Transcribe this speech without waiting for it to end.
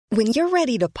When you're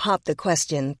ready to pop the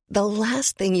question, the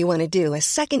last thing you want to do is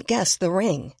second-guess the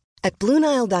ring. At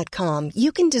BlueNile.com,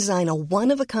 you can design a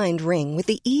one-of-a-kind ring with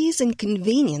the ease and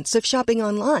convenience of shopping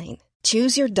online.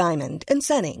 Choose your diamond and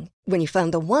setting. When you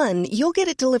find the one, you'll get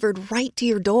it delivered right to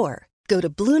your door. Go to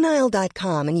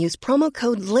BlueNile.com and use promo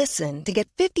code LISTEN to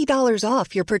get $50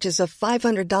 off your purchase of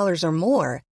 $500 or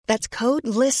more. That's code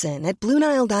LISTEN at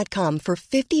BlueNile.com for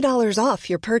 $50 off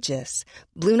your purchase.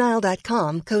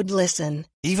 BlueNile.com, code LISTEN.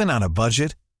 Even on a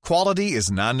budget, quality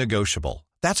is non-negotiable.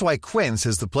 That's why Quince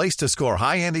is the place to score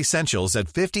high-end essentials at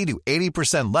 50 to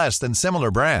 80% less than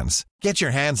similar brands. Get your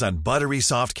hands on buttery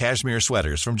soft cashmere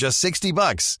sweaters from just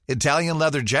 $60, Italian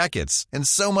leather jackets, and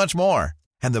so much more.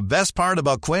 And the best part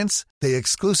about Quince, they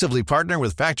exclusively partner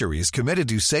with factories committed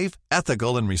to safe,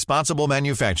 ethical, and responsible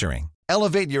manufacturing.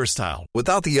 Elevate your style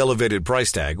without the elevated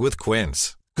price tag with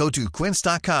Quince. Go to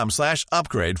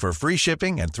quince.com/upgrade for free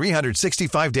shipping and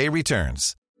 365-day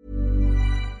returns.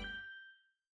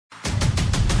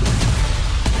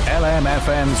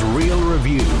 LMFM's Real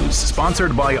Reviews,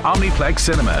 sponsored by Omniplex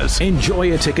Cinemas.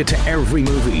 Enjoy a ticket to every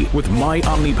movie with My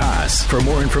OmniPass. For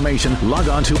more information, log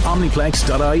on to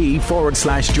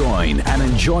omniplex.ie/join and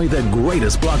enjoy the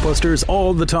greatest blockbusters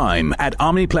all the time at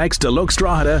Omniplex Deluxe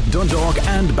Drogheda, Dundalk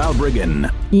and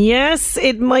Balbriggan. Yes,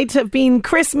 it might have been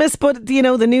Christmas, but you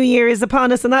know, the new year is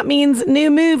upon us and that means new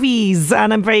movies.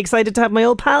 And I'm very excited to have my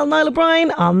old pal Niall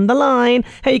O'Brien on the line.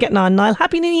 How are you getting on, Niall?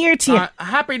 Happy New Year to you.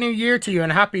 Happy New Year to you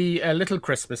and happy little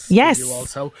Christmas yes. to you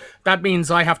also. That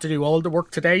means I have to do all the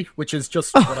work today, which is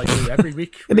just what I do every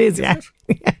week. It is, yeah.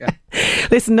 Yeah.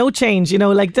 Listen, no change, you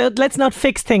know, like let's not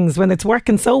fix things when it's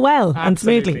working so well and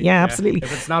smoothly. Yeah, absolutely.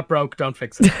 If it's not broke, don't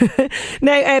fix it.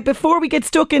 Now, before we get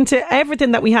stuck into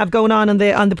everything that we have going on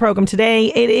the programme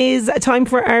today, it is time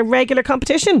for our regular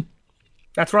competition.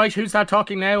 That's right. Who's that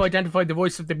talking now? Identify the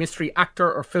voice of the mystery actor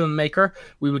or filmmaker.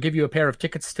 We will give you a pair of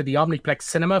tickets to the Omniplex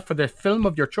Cinema for the film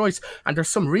of your choice. And there's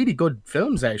some really good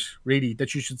films out, really,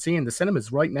 that you should see in the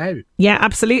cinemas right now. Yeah,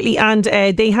 absolutely. And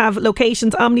they have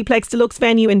locations: Omniplex Deluxe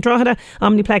Venue in Drogheda,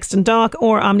 Omniplex Dundalk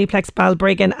or Omniplex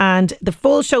Balbriggan. And the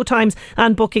full show times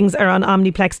and bookings are on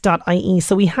omniplex.ie.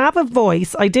 So we have a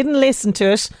voice. I didn't listen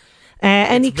to it.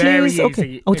 Any clues?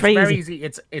 Okay. Oh, it's very easy.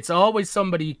 It's always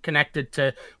somebody connected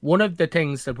to one of the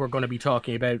things that we're going to be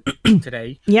talking about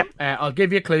today. Yep. I'll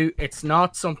give you a clue. It's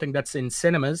not something that's in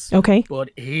cinemas. Okay. But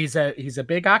he's a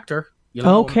big actor.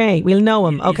 Okay, we'll know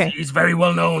him. Okay. He's very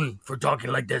well known for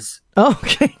talking like this.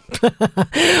 Okay.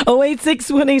 086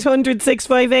 1800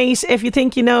 658 if you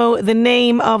think you know the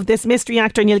name of this mystery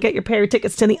actor, and you'll get your pair of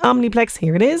tickets to the Omniplex.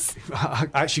 Here it is. I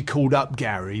actually called up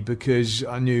Gary because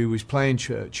I knew he was playing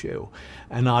Churchill,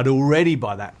 and I'd already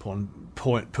by that point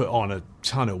put on a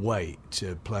ton of weight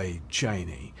to play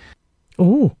Cheney.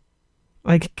 Oh.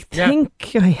 I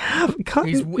think I have.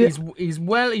 He's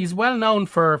well known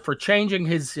for changing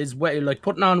his way, like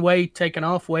putting on weight, taking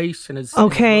off weight, and his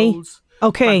roles.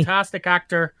 Okay. Fantastic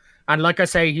actor. And like I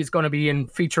say, he's going to be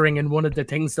featuring in one of the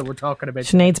things that we're talking about.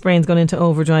 Sinead's brain's gone into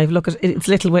overdrive. Look, it's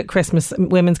Little Christmas,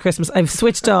 Women's Christmas. I've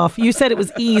switched off. You said it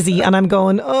was easy, and I'm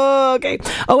going, oh, okay.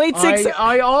 086.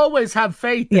 I always have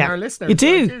faith in our listeners. You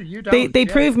do. You don't. They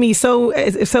prove me so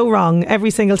wrong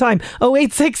every single time.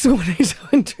 086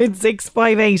 1800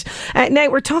 658. Now,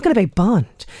 we're talking about Bond.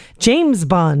 James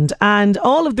Bond, and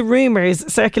all of the rumours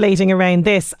circulating around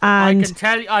this. And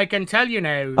I can tell you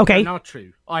now, okay, they're not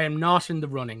true. I am not in the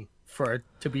running for it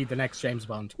to be the next James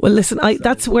Bond. Well, listen,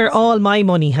 that's where all my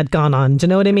money had gone on. Do you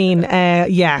know what I mean?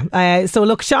 So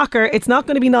look, shocker, it's not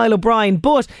going to be Niall O'Brien,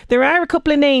 but there are a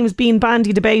couple of names being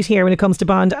bandied about here when it comes to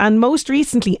Bond, and most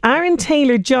recently Aaron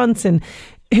Taylor-Johnson,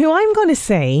 who I'm going to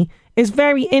say is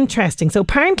very interesting. So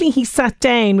apparently he sat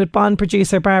down with Bond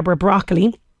producer Barbara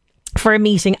Broccoli for a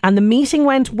meeting, and the meeting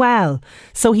went well.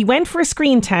 So he went for a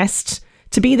screen test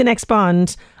to be the next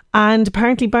Bond, and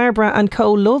apparently Barbara and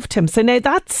co loved him. So now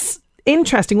that's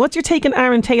interesting. What's your take on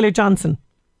Aaron Taylor-Johnson?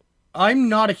 I'm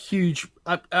not a huge...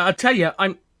 I'll tell you,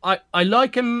 I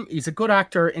like him. He's a good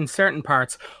actor in certain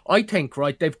parts. I think,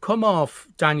 right, they've come off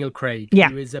Daniel Craig. Yeah.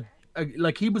 Who is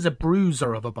he was a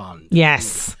bruiser of a Bond.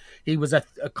 Yes. He was a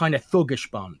kind of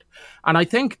thuggish Bond. And I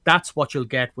think that's what you'll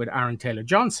get with Aaron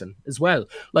Taylor-Johnson as well.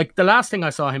 Like, the last thing I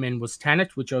saw him in was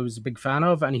Tenet, which I was a big fan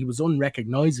of, and he was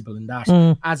unrecognisable in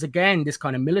that. As, again, this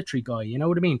kind of military guy, you know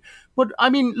what I mean? But,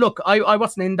 I mean, look, I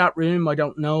wasn't in that room. I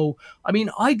don't know. I mean,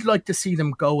 I'd like to see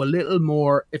them go a little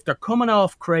more... If they're coming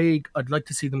off Craig, I'd like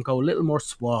to see them go a little more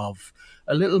suave.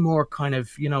 A little more kind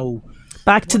of, you know...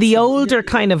 Back to the older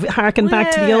kind of... Harken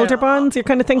back to the older Bonds, you're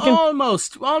kind of thinking?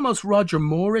 Almost Roger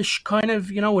Moore-ish. British kind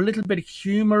of, a little bit of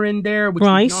humour in there, which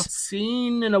Right. we've not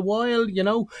seen in a while,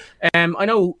 I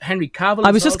know Henry Cavill.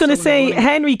 I was just going to say,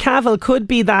 Henry Cavill could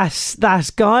be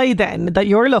that guy then that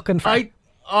you're looking for.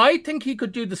 I think he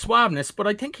could do the suaveness, but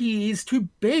I think he's too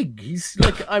big. He's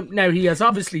like now he has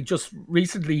obviously just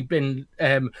recently been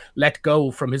let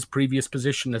go from his previous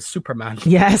position as Superman.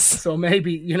 Yes. So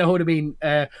maybe, you know what I mean.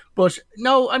 But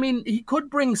no, I mean he could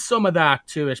bring some of that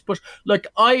to it. But like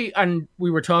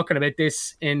we were talking about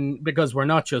this because we're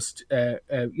not just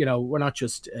we're not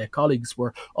just colleagues.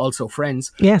 We're also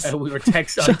friends. Yes. We were I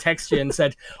text you and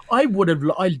said I would have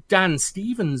Dan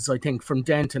Stevens, I think, from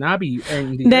Downton Abbey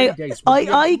in the early days.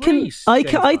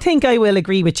 I think I will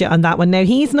agree with you on that one. Now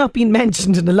he's not been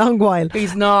mentioned in a long while.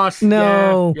 He's not.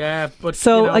 No. Yeah. But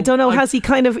so I don't know. Has he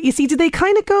kind of? You see, do they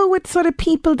kind of go with sort of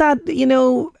people that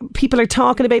people are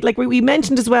talking about? Like we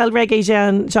mentioned as well,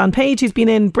 Reggae John Page, who's been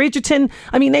in Bridgerton.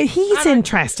 I mean, he's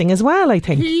interesting as well. I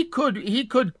think he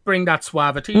could bring that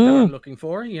suavity that I'm looking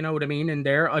for. You know what I mean? In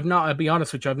there, I'll be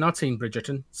honest with you, I've not seen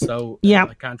Bridgerton, so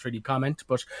I can't really comment.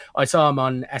 But I saw him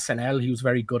on SNL. He was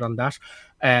very good on that.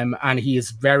 And he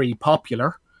is very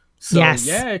popular. So yes.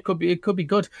 Yeah, it could be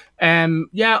good.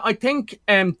 I think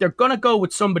they're gonna go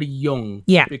with somebody young.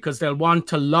 Yeah. Because they'll want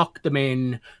to lock them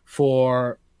in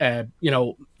for at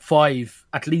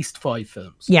least 5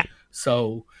 films. Yeah.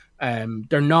 So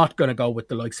they're not going to go with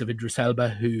the likes of Idris Elba,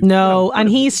 who... No, and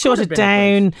he's shut it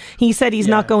down. He said he's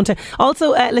not going to...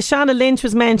 Also, Lashana Lynch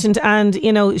was mentioned, and,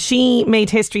 she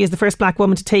made history as the first black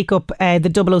woman to take up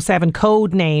the 007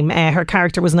 code name. Her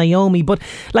character was Naomi. But,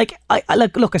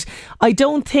 I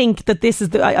don't think that this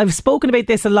is... I've spoken about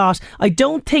this a lot. I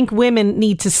don't think women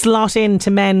need to slot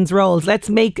into men's roles. Let's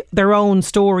make their own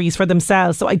stories for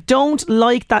themselves. So I don't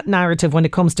like that narrative when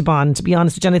it comes to Bond, to be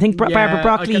honest with you. And I think Barbara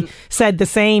Broccoli said the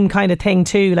same kind of thing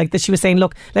too, like that she was saying,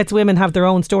 look, let's women have their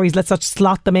own stories, let's not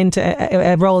slot them into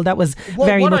a role that was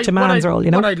very much a man's role,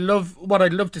 What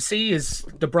I'd love to see is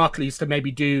the Broccoli's to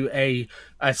maybe do a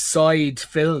side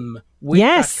film with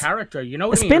that character,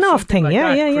 a spin-off thing,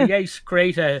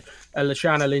 create a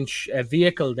Lashana Lynch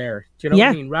vehicle there, do you know what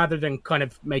I mean, rather than kind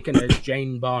of making a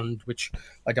Jane Bond, which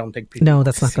I don't think people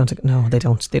they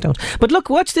don't. But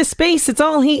look, watch this space, it's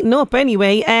all heating up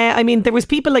anyway. I mean, there was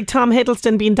people like Tom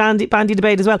Hiddleston being bandied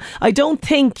about as well. I don't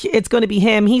think it's going to be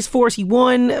him. He's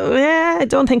 41. I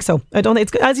don't think so.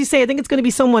 As you say, I think it's going to be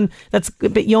someone that's a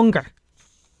bit younger.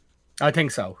 I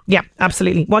think so. Yeah,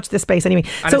 absolutely. Watch this space anyway.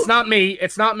 And it's not me.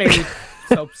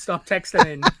 So stop texting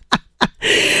in.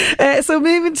 So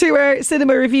moving to our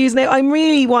cinema reviews now. I'm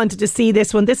really wanted to see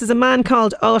this one. This is A Man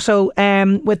Called Otto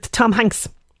with Tom Hanks.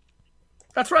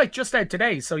 That's right, just out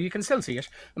today, so you can still see it.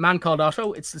 A Man Called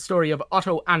Otto. It's the story of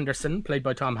Otto Anderson, played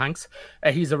by Tom Hanks.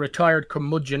 He's a retired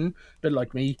curmudgeon, a bit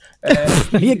like me.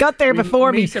 You got there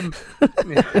before me.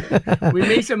 We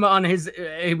meet him on his...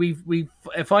 we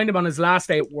find him on his last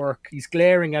day at work. He's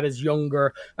glaring at his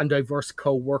younger and diverse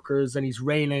co-workers, and he's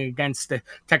railing against the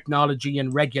technology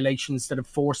and regulations that have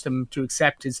forced him to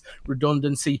accept his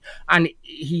redundancy. And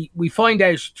we find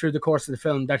out through the course of the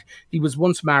film that he was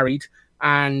once married,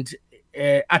 and...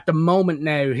 at the moment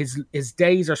now, his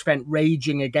days are spent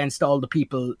raging against all the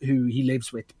people who he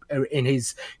lives with in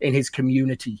his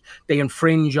community. They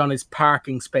infringe on his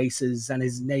parking spaces and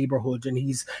his neighborhood, and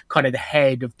he's kind of the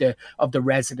head of the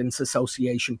residents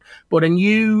association. But a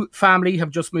new family have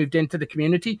just moved into the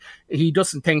community. He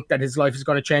doesn't think that his life is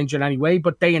going to change in any way,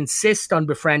 but they insist on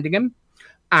befriending him.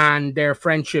 And their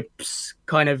friendships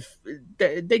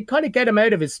they kind of get him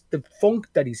out of the funk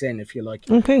that he's in, if you like.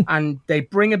 Okay. And they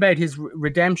bring about his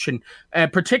redemption,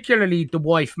 particularly the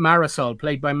wife, Marisol,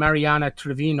 played by Mariana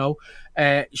Trevino.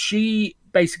 She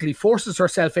basically forces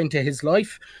herself into his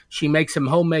life. She makes him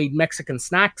homemade Mexican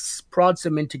snacks, prods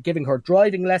him into giving her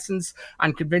driving lessons,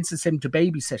 and convinces him to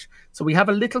babysit. So we have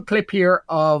a little clip here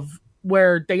of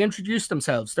where they introduce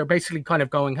themselves. They're basically kind of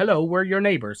going, hello, we're your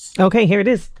neighbours. Okay, here it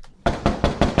is.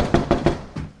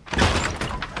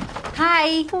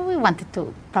 Hi. We wanted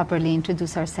to properly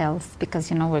introduce ourselves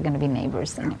because, we're going to be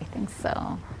neighbors and everything.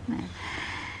 So.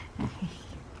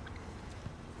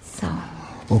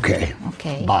 Okay.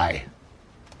 Bye.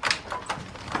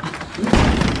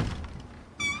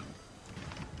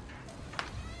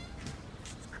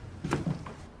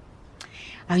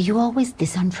 Are you always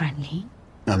this unfriendly?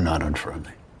 I'm not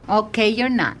unfriendly. Okay, you're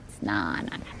not. No.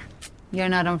 You're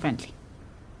not unfriendly.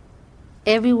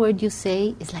 Every word you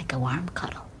say is like a warm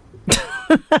cuddle.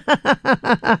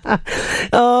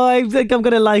 I think I'm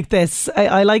going to like this.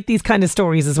 I like these kind of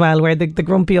stories as well, where the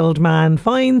grumpy old man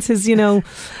finds his,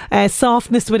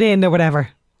 softness within or whatever.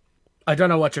 I don't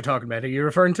know what you're talking about. Are you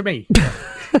referring to me?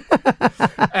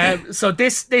 So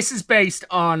this is based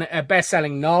on a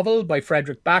best-selling novel by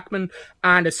Fredrik Backman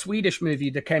and a Swedish movie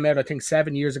that came out, I think,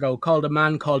 7 years ago called A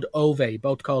Man Called Ove,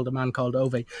 both called A Man Called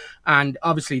Ove. And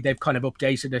obviously they've kind of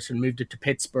updated it and moved it to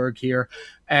Pittsburgh here.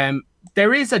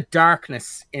 There is a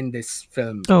darkness in this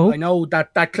film. Oh. I know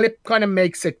that clip kind of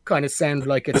makes it kind of sound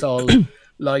like it's all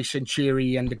light and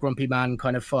cheery and the grumpy man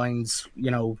kind of finds,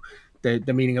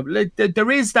 the meaning of it.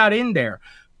 There is that in there.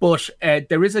 But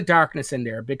there is a darkness in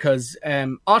there because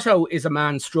Otto is a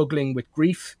man struggling with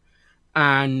grief.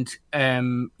 And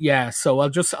so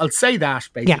I'll say that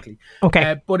basically. Yeah.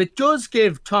 Okay. But it does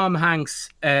give Tom Hanks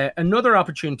another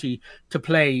opportunity to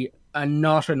play a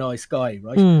not a nice guy,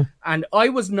 right? Mm. And I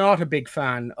was not a big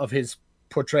fan of his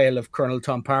portrayal of Colonel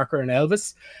Tom Parker in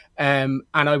Elvis. And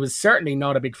I was certainly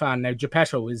not a big fan. Now,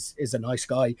 Geppetto is a nice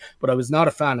guy, but I was not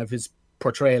a fan of his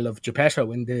portrayal of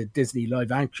Geppetto in the Disney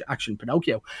live action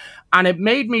Pinocchio. And it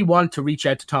made me want to reach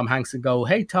out to Tom Hanks and go,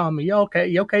 hey, Tom, are you okay?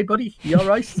 You okay, buddy? You all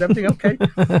right? Is everything okay?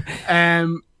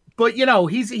 But,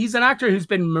 he's an actor who's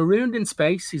been marooned in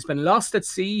space. He's been lost at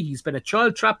sea. He's been a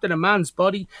child trapped in a man's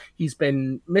body. He's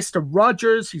been Mr.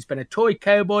 Rogers. He's been a toy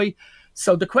cowboy.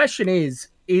 So the question is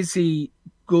he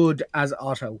good as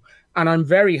Otto? And I'm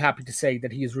very happy to say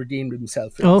that he has redeemed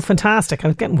himself. Oh, fantastic. I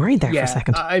was getting worried there for a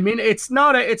second. I mean, it's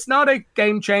not a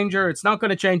game changer. It's not going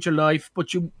to change your life,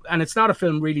 and it's not a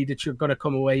film really that you're going to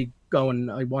come away going,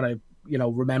 I want to,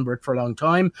 remember it for a long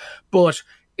time. But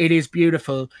it is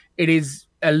beautiful. It is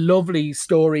a lovely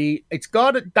story. It's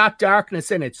got that darkness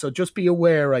in it, so just be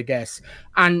aware, I guess.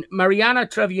 And Mariana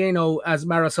Treviño as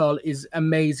Marisol is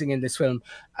amazing in this film.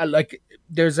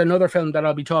 There's another film that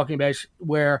I'll be talking about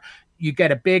where you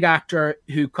get a big actor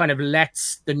who kind of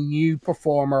lets the new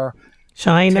performer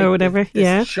shine or whatever.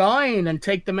 Shine and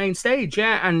take the main stage.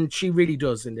 Yeah. And she really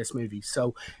does in this movie.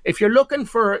 So if you're looking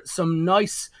for some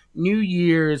nice New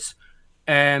Year's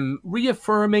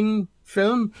reaffirming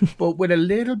film, but with a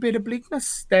little bit of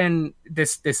bleakness, then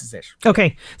this is it.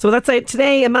 Okay. So that's it.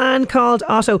 Today, A Man Called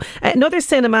Otto. Another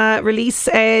cinema release.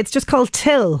 It's just called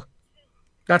Till.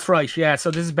 That's right, yeah.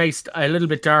 So this is based a little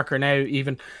bit darker now,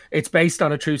 even. It's based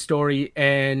on a true story.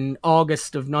 In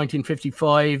August of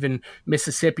 1955 in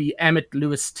Mississippi, Emmett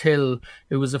Lewis Till,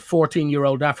 who was a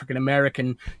 14-year-old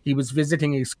African-American, he was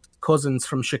visiting his cousins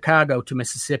from Chicago to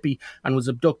Mississippi and was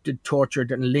abducted,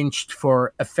 tortured and lynched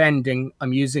for offending,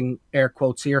 I'm using air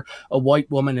quotes here, a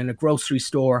white woman in a grocery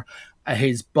store.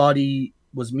 His body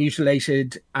was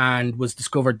mutilated and was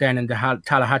discovered then in the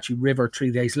Tallahatchie River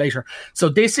 3 days later. So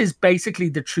this is basically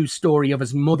the true story of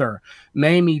his mother,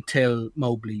 Mamie Till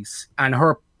Moblies, and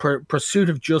her pursuit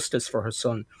of justice for her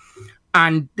son.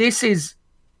 And this is,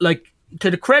 to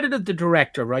the credit of the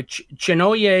director, right,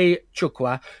 Chinonye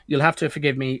Chukwu, you'll have to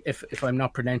forgive me if I'm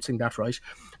not pronouncing that right,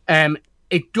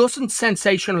 it doesn't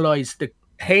sensationalize the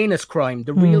heinous crime,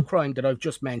 the real crime that I've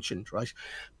just mentioned, right?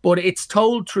 But it's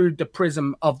told through the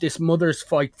prism of this mother's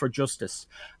fight for justice.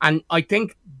 And I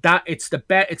think that it's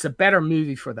a better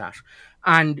movie for that.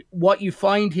 And what you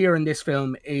find here in this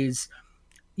film is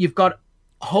you've got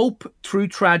hope through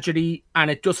tragedy, and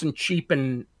it doesn't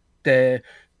cheapen the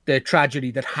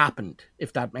tragedy that happened,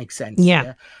 if that makes sense.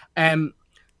 Yeah. The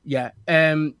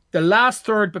last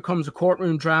third becomes a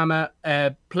courtroom drama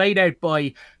played out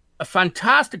by a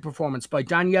fantastic performance by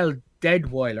Danielle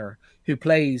Deadwyler, who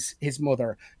plays his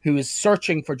mother, who is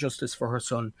searching for justice for her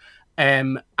son.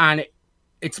 And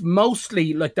it's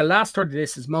mostly, the last third of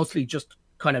this is mostly just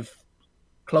kind of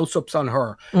close-ups on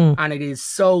her. And it is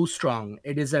so strong.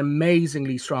 It is an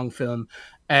amazingly strong film.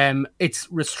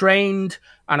 It's restrained,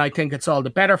 and I think it's all the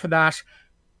better for that.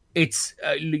 It's,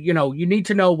 you need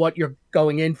to know what you're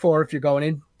going in for if you're going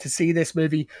in to see this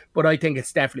movie, but I think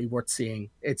it's definitely worth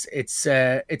seeing. It's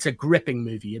a gripping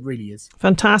movie. It really is.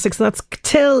 Fantastic. So that's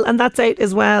Till, and that's out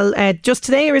as well. Just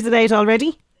today, or is it out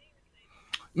already?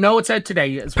 No, it's out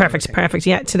today as well. Perfect.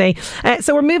 Yeah, today.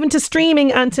 So we're moving to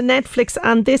streaming and to Netflix,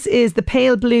 and this is The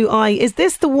Pale Blue Eye. Is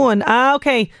this the one?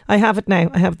 Okay, I have it now.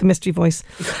 I have the mystery voice.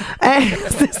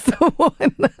 Is this the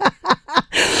one?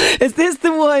 Is this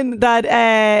the one that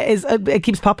it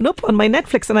keeps popping up on my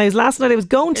Netflix? And last night I was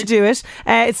going to do it.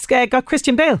 It's got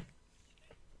Christian Bale.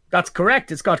 That's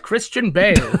correct. It's got Christian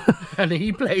Bale, and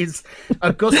he plays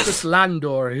Augustus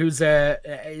Landor, who's set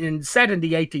in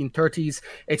the 1830s.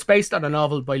 It's based on a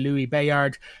novel by Louis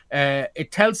Bayard.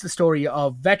 It tells the story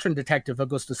of veteran detective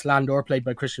Augustus Landor, played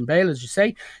by Christian Bale, as you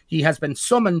say. He has been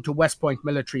summoned to West Point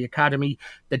Military Academy.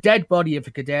 The dead body of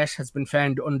a cadet has been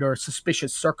found under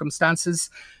suspicious circumstances.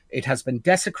 It has been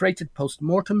desecrated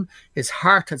post-mortem. His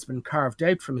heart has been carved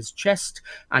out from his chest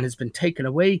and has been taken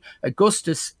away.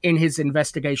 Augustus, in his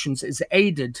investigations, is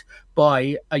aided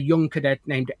by a young cadet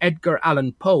named Edgar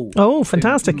Allan Poe. Oh,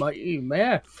 fantastic.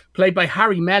 Played by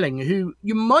Harry Melling, who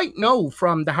you might know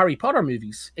from the Harry Potter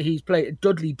movies. He's played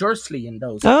Dudley Dursley in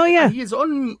those. Oh, yeah. And he is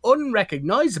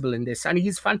unrecognisable in this, and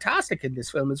he's fantastic in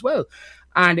this film as well.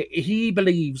 And he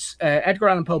believes, Edgar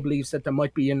Allan Poe believes that there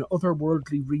might be an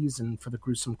otherworldly reason for the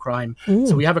gruesome crime. Ooh.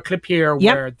 So we have a clip here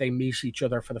where they meet each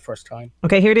other for the first time.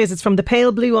 Okay, here it is. It's from The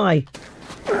Pale Blue Eye.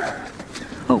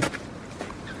 Oh,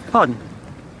 pardon.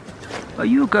 Are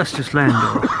you Augustus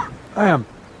Landor? I am.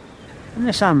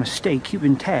 Unless I'm mistaken, you've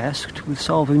been tasked with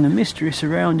solving the mystery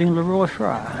surrounding Leroy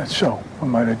Fry. That's so. What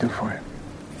might I do for you?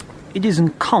 It is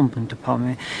incumbent upon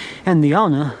me, and the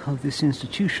honour of this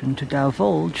institution, to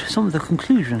divulge some of the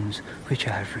conclusions which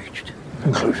I have reached.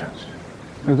 Conclusions?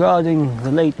 Regarding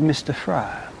the late Mr.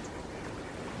 Fry.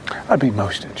 I'd be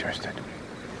most interested.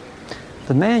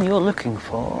 The man you're looking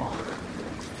for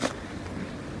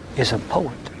is a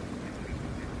poet.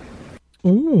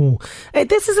 Ooh.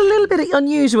 This is a little bit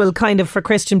unusual kind of for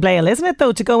Christian Bale, isn't it,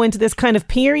 though, to go into this kind of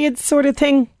period sort of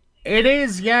thing? It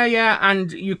is, yeah.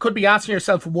 And you could be asking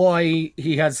yourself why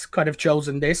he has kind of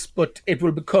chosen this, but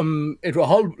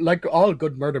like all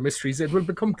good murder mysteries, it will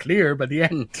become clear by the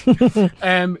end.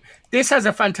 This has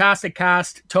a fantastic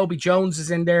cast. Toby Jones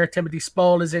is in there, Timothy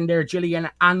Spall is in there,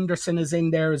 Gillian Anderson is in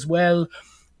there as well.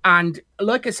 And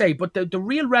like I say, but the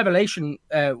real revelation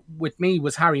with me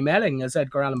was Harry Melling as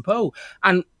Edgar Allan Poe.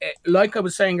 And like I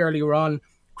was saying earlier on,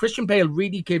 Christian Bale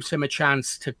really gives him a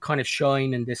chance to kind of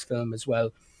shine in this film as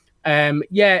well. I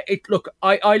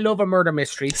love a murder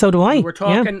mystery. So do I. We were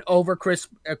talking over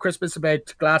Christmas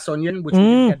about Glass Onion, which we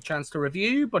didn't get a chance to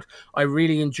review, but I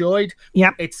really enjoyed.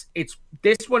 Yeah, it's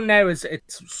this one now it's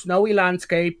snowy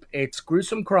landscape, it's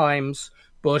gruesome crimes,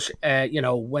 but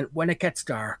when it gets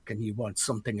dark and you want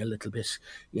something a little bit,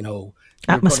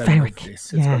 atmospheric. Like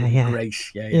it's great.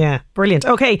 Yeah, brilliant.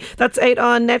 Okay, that's out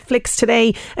on Netflix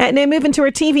today. Now moving to our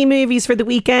TV movies for the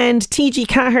weekend. TG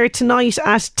Cahir tonight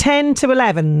at 10 to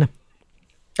 11.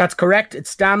 That's correct.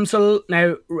 It's Damsel.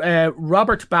 Now,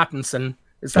 Robert Pattinson.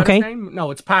 Is that his name? No,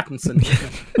 it's Pattinson.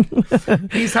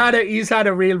 He's had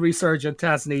a real resurgence,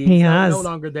 hasn't he? He's no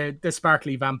longer the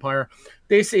sparkly vampire.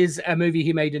 This is a movie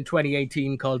he made in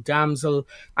 2018 called Damsel,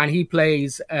 and he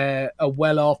plays a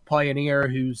well-off pioneer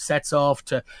who sets off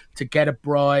to get a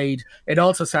bride. It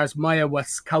also stars Maya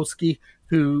Wasikowska,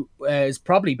 who is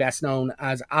probably best known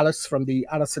as Alice from the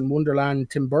Alice in Wonderland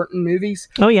Tim Burton movies.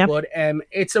 Oh, yeah. But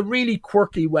it's a really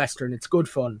quirky Western. It's good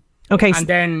fun. Okay. And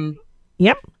then...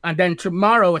 Yep. And then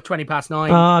tomorrow at 9:20.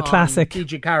 Oh, classic.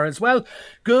 TG Cahir as well.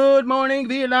 Good Morning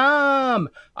Vietnam.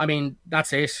 I mean,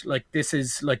 that's it. Like, this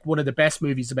is like one of the best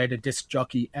movies about a disc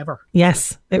jockey ever.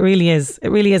 Yes, it really is. It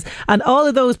really is. And all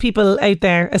of those people out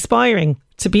there aspiring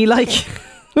to be like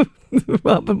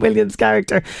Robin Williams'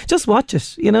 character, just watch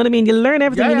it. You know what I mean? You'll learn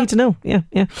everything you need to know. Yeah.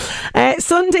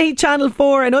 Sunday, Channel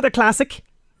 4, another classic.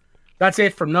 That's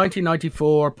it, from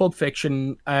 1994, Pulp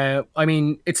Fiction. I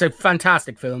mean, it's a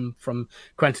fantastic film from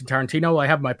Quentin Tarantino. I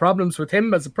have my problems with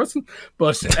him as a person,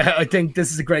 but I think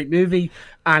this is a great movie,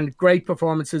 and great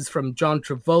performances from John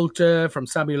Travolta, from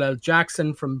Samuel L.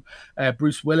 Jackson, from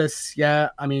Bruce Willis. Yeah,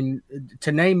 I mean,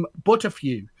 to name but a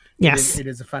few. Yes. It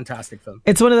is a fantastic film.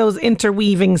 It's one of those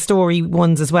interweaving story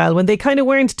ones as well, when they kind of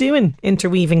weren't doing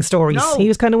interweaving stories. No. He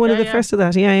was kind of one of the first of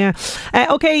that. Yeah.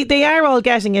 Okay, they are all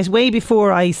getting it way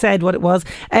before I said what it was.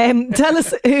 Tell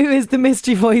us, who is the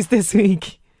mystery voice this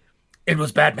week? It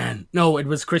was Batman. No, it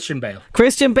was Christian Bale.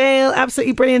 Christian Bale,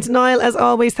 absolutely brilliant. Niall, as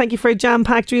always, thank you for a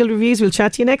jam-packed Real Reviews. We'll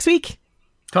chat to you next week.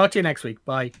 Talk to you next week.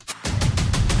 Bye.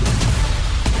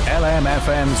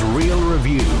 LMFM's Real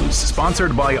Reviews,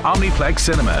 sponsored by Omniplex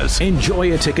Cinemas.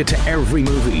 Enjoy a ticket to every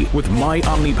movie with My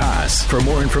OmniPass. For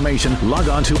more information, log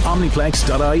on to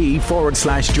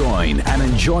omniplex.ie/join and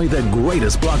enjoy the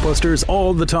greatest blockbusters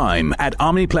all the time at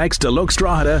Omniplex Deluxe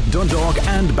Drogheda, Dundalk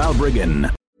and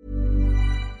Balbriggan.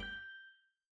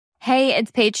 Hey,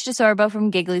 it's Paige DeSorbo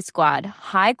from Giggly Squad.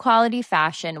 High quality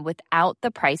fashion without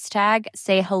the price tag.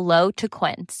 Say hello to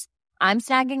Quince. I'm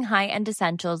snagging high-end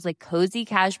essentials like cozy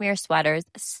cashmere sweaters,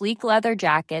 sleek leather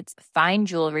jackets, fine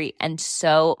jewelry, and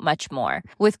so much more.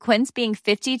 With Quince being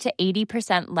 50 to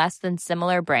 80% less than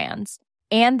similar brands.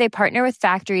 And they partner with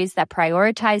factories that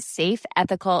prioritize safe,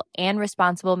 ethical, and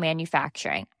responsible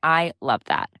manufacturing. I love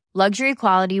that. Luxury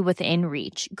quality within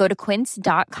reach. Go to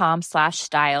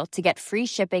quince.com/style to get free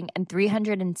shipping and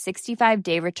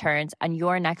 365-day returns on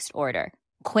your next order.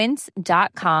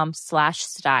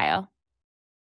 Quince.com/style.